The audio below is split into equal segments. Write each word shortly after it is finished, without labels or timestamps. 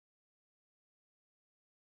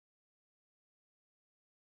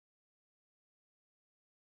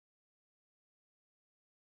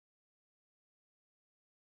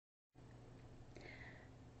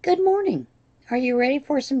Good morning. Are you ready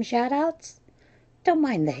for some shout-outs? Don't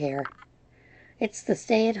mind the hair. It's the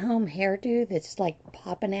stay-at-home hairdo that's like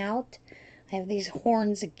popping out. I have these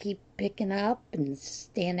horns that keep picking up and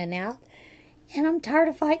standing out, and I'm tired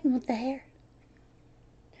of fighting with the hair.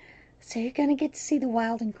 So you're going to get to see the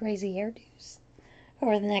wild and crazy hairdos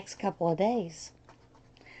over the next couple of days.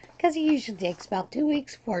 Because it usually takes about 2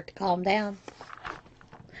 weeks for it to calm down.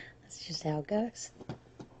 That's just how it goes.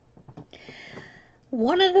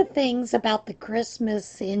 One of the things about the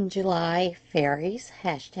Christmas in July fairies,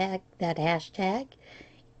 hashtag,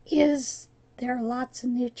 is there are lots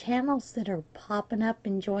of new channels that are popping up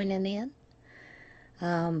and joining in.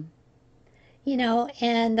 And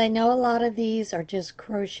I know a lot of these are just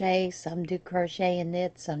crochet. Some do crochet and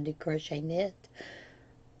knit, some do crochet knit,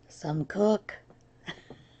 some cook.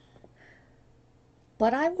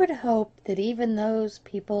 But I would hope that even those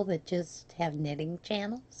people that just have knitting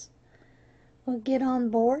channels will get on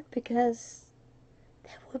board, because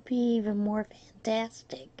that would be even more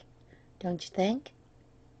fantastic, don't you think?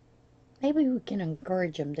 Maybe we can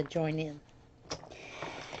encourage them to join in.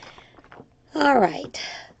 All right,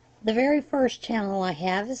 the very first channel I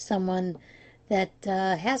have is someone that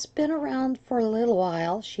has been around for a little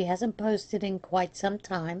while. She hasn't posted in quite some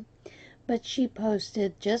time, but she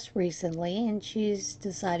posted just recently and she's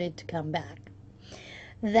decided to come back.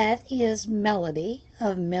 That is Melody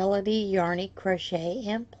of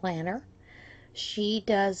MelodyYarnieCrochetandplanner. She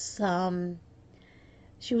does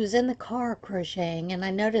she was in the car crocheting, and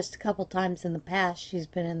I noticed a couple times in the past she's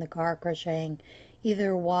been in the car crocheting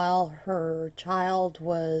either while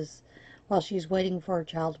she's waiting for her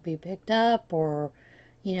child to be picked up, or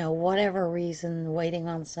whatever reason, waiting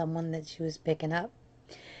on someone that she was picking up.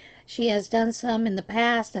 She has done some in the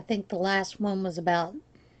past. I think the last one was about,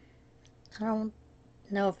 I don't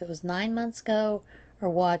know if it was 9 months ago or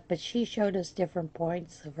what, but she showed us different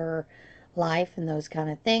points of her life and those kind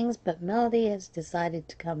of things. But Melody has decided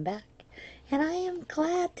to come back, and I am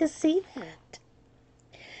glad to see that.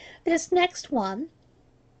 This next one,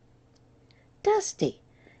 Dusty.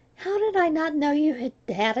 How did I not know you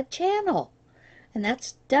had a channel? And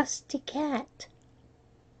that's Dusty Cat.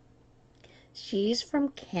 She's from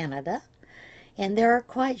Canada, and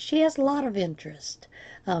she has a lot of interest.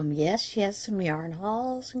 Yes, she has some yarn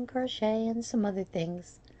hauls and crochet and some other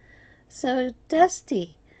things. So,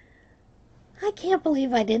 Dusty, I can't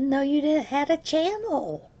believe I didn't know you had a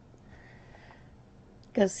channel.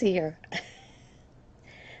 Go see her.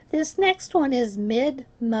 This next one is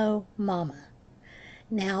Mid-Mo Mama.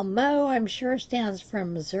 Now, Mo, I'm sure, stands for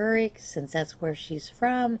Missouri, since that's where she's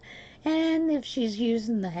from. And if she's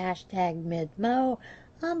using the hashtag Mid-Mo,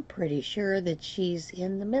 I'm pretty sure that she's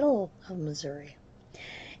in the middle of Missouri.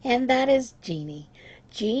 And that is Jeannie.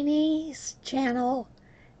 Jeannie's channel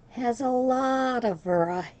has a lot of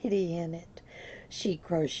variety in it. She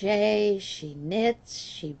crochets, she knits,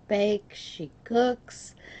 she bakes, she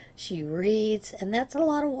cooks, she reads, and that's a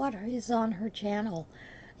lot of what is on her channel.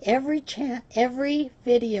 Every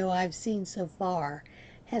video I've seen so far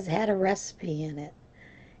has had a recipe in it.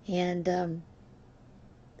 And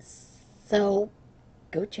so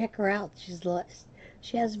go check her out.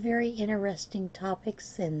 She has very interesting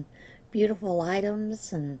topics and beautiful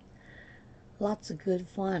items and lots of good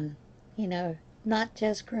fun. Not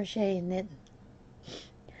just crochet and knitting.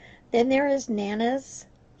 Then there is Nana's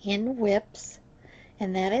in Whips,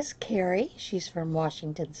 and that is Carrie. She's from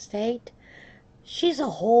Washington State. She's a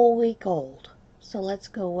whole week old, so let's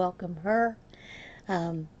go welcome her.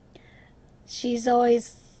 She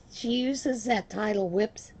uses that title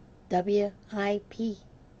Whips, WIP',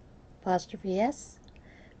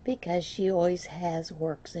 because she always has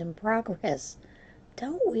works in progress.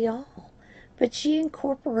 Don't we all? But she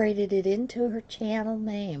incorporated it into her channel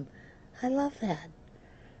name. I love that.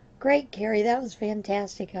 Great, Carrie. That was a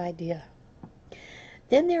fantastic idea.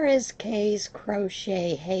 Then there is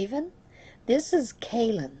KaysCrochet Haven. This is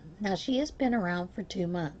Kaylin. Now, she has been around for 2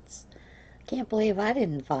 months. Can't believe I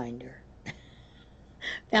didn't find her.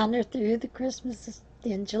 Found her through the Christmas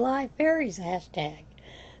in July fairies hashtag.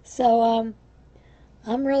 So,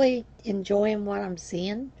 I'm really enjoying what I'm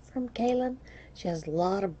seeing from Kaylin. She has a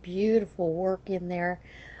lot of beautiful work in there,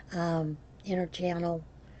 in her channel.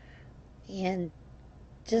 And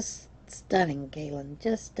just stunning, Kaylin.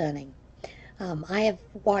 Just stunning. I have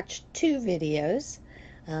watched 2 videos.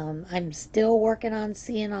 I'm still working on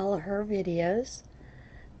seeing all of her videos.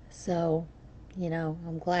 So,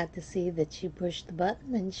 I'm glad to see that she pushed the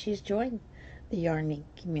button and she's joined the yarning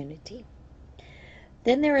community.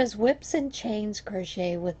 Then there is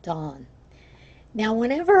WipsandChainsCrochet with Dawn. Now,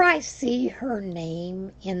 whenever I see her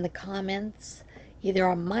name in the comments, either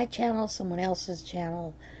on my channel, someone else's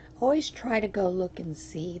channel. Always try to go look and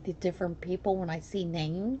see the different people when I see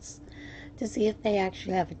names to see if they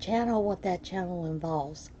actually have a channel, what that channel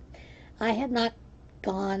involves. I had not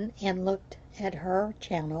gone and looked at her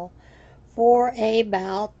channel for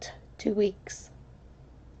about 2 weeks.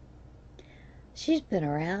 She's been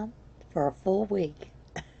around for a full week.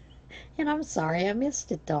 And I'm sorry I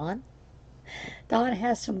missed it, Dawn. Dawn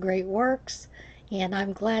has some great works, and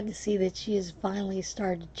I'm glad to see that she has finally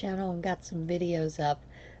started a channel and got some videos up,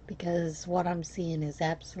 because what I'm seeing is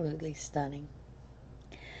absolutely stunning.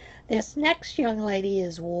 This next young lady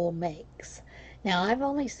is Wool Makes. Now, I've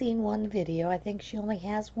only seen one video. I think she only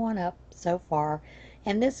has one up so far,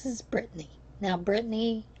 and this is Brittany. Now,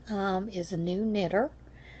 Brittany is a new knitter,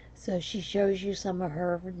 so she shows you some of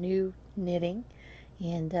her new knitting,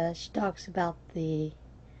 and she talks about the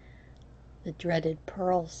dreaded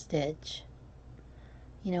purl stitch.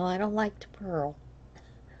 You know, I don't like to purl.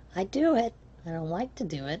 I do it. I don't like to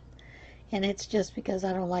do it. And it's just because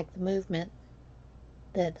I don't like the movement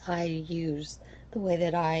that I use, the way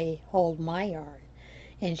that I hold my yarn.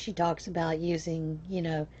 And she talks about using, you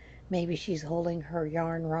know, maybe she's holding her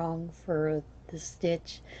yarn wrong for the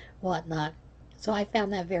stitch, whatnot. So I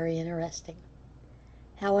found that very interesting.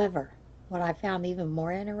 However, what I found even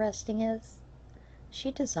more interesting is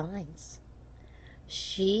she designs.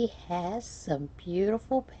 She has some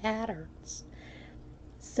beautiful patterns.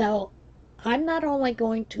 So I'm not only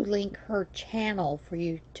going to link her channel for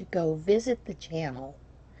you to go visit the channel,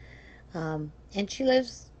 and she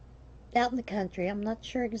lives out in the country. I'm not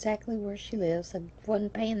sure exactly where she lives. I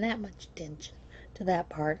wasn't paying that much attention to that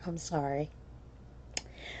part. I'm sorry.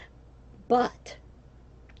 But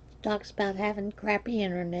she talks about having crappy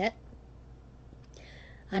internet.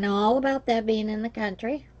 I know all about that, being in the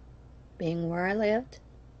country, being where I lived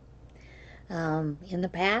in the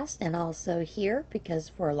past, and also here, because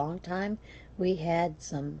for a long time we had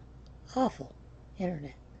some awful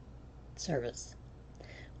internet service.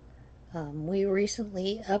 We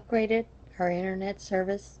recently upgraded our internet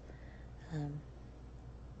service,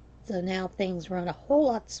 so now things run a whole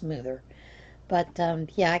lot smoother. But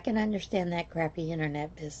yeah, I can understand that crappy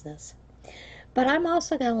internet business. But I'm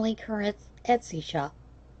also going to link her Etsy shop.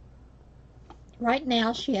 Right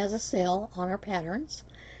now she has a sale on her patterns.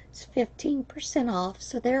 It's 15% off,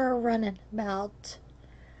 so they're running about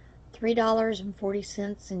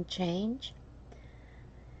 $3.40 and change.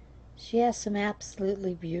 She has some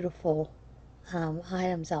absolutely beautiful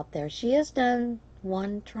items out there. She has done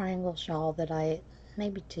one triangle shawl that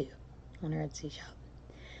maybe two, on her Etsy shop.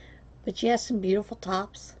 But she has some beautiful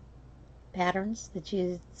tops, patterns that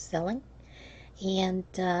she's selling. And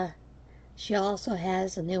she also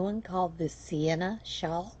has a new one called the Sienna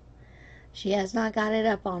shawl. She has not got it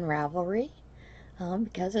up on Ravelry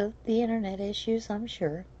because of the internet issues, I'm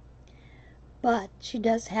sure. But she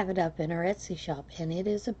does have it up in her Etsy shop, and it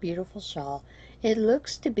is a beautiful shawl. It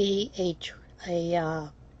looks to be a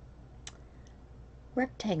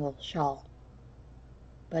rectangle shawl,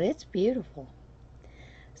 but it's beautiful.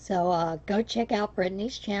 So go check out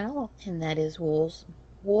Brittany's channel, and that is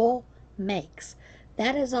Wool Makes.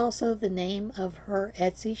 That is also the name of her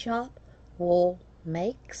Etsy shop, Wool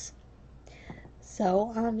Makes.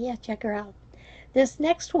 So yeah, check her out. This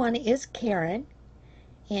next one is Karen,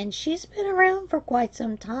 and she's been around for quite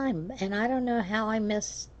some time, and I don't know how I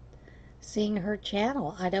missed seeing her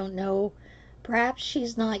channel. I don't know, perhaps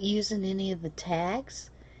she's not using any of the tags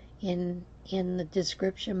in the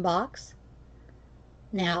description box.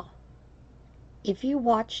 Now, if you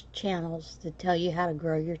watch channels that tell you how to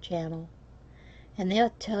grow your channel, and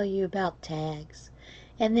they'll tell you about tags,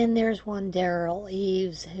 and then there's one, Daryl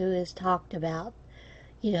Eves, who has talked about,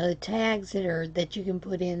 you know, the tags that you can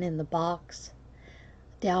put in the box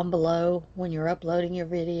down below when you're uploading your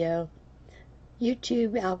video.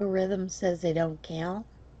 YouTube algorithm says they don't count.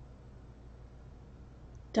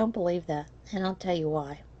 Don't believe that, and I'll tell you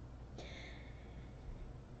why.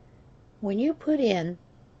 When you put in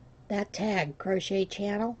that tag, crochet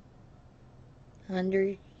channel,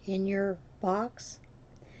 in your box,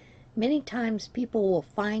 many times people will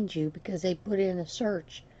find you because they put in a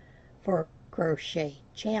search for crochet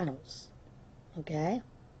channels. Okay?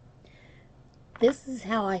 This is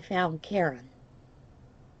how I found Karen.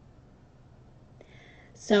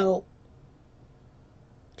 So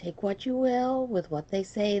take what you will with what they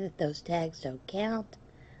say, that those tags don't count,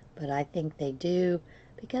 but I think they do,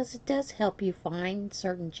 because it does help you find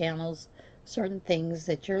certain channels, certain things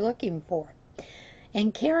that you're looking for.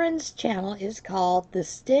 And Karen's channel is called The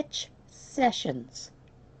Stitch Sessions,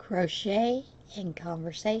 Crochet and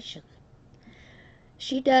Conversation.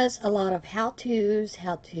 She does a lot of how-tos,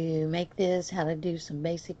 how to make this, how to do some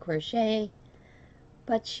basic crochet,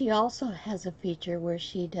 but she also has a feature where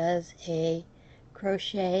she does a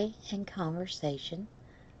crochet and conversation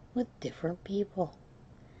with different people.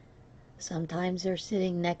 Sometimes they're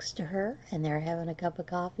sitting next to her and they're having a cup of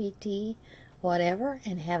coffee, tea, whatever,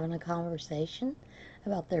 and having a conversation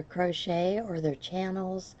about their crochet or their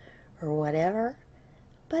channels or whatever.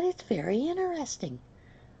 But it's very interesting.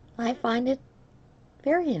 I find it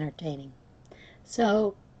very entertaining.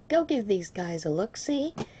 So go give these guys a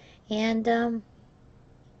look-see. And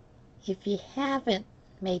if you haven't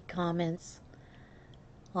made comments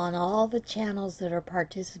on all the channels that are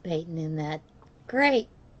participating in that great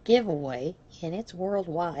giveaway, and it's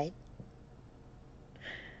worldwide.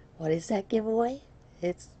 What is that giveaway?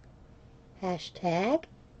 It's hashtag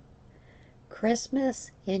Christmas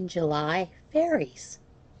in July Fairies.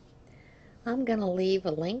 I'm going to leave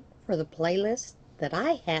a link for the playlist that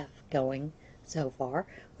I have going so far,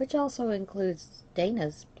 which also includes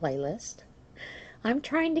Dana's playlist. I'm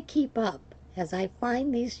trying to keep up as I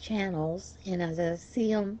find these channels and as I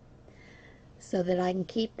see them so that I can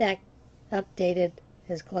keep that updated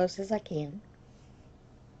as close as I can.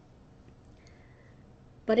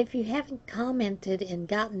 But if you haven't commented and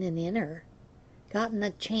gotten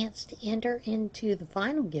a chance to enter into the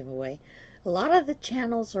final giveaway, a lot of the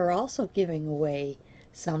channels are also giving away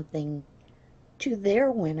something to their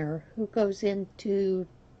winner who goes into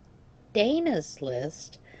Dana's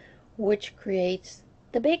list, which creates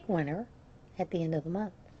the big winner at the end of the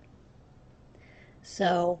month.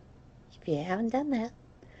 So if you haven't done that,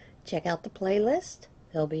 check out the playlist.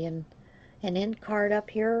 There'll be an end card up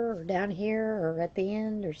here or down here or at the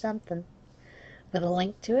end or something with a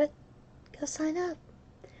link to it. Go sign up.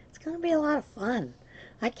 It's going to be a lot of fun.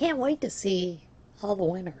 I can't wait to see all the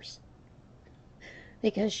winners.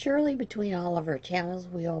 Because surely between all of our channels,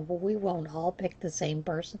 we won't all pick the same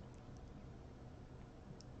person.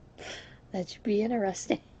 That should be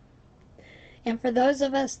interesting. And for those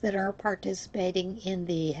of us that are participating in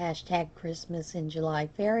the hashtag Christmas in July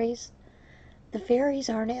Fairies, the fairies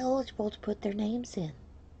aren't eligible to put their names in.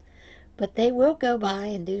 But they will go by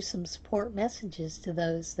and do some support messages to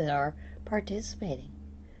those that are participating.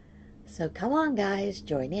 So come on guys,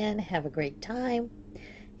 join in, have a great time,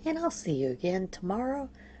 and I'll see you again tomorrow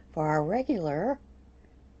for our regular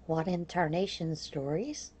What in Tarnation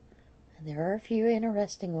stories. And there are a few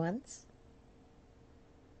interesting ones.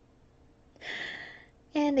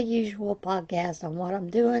 And the usual podcast on what I'm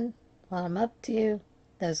doing, what I'm up to,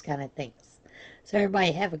 those kind of things. So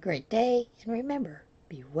everybody have a great day, and remember,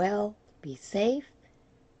 be well, be safe,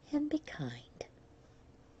 and be kind.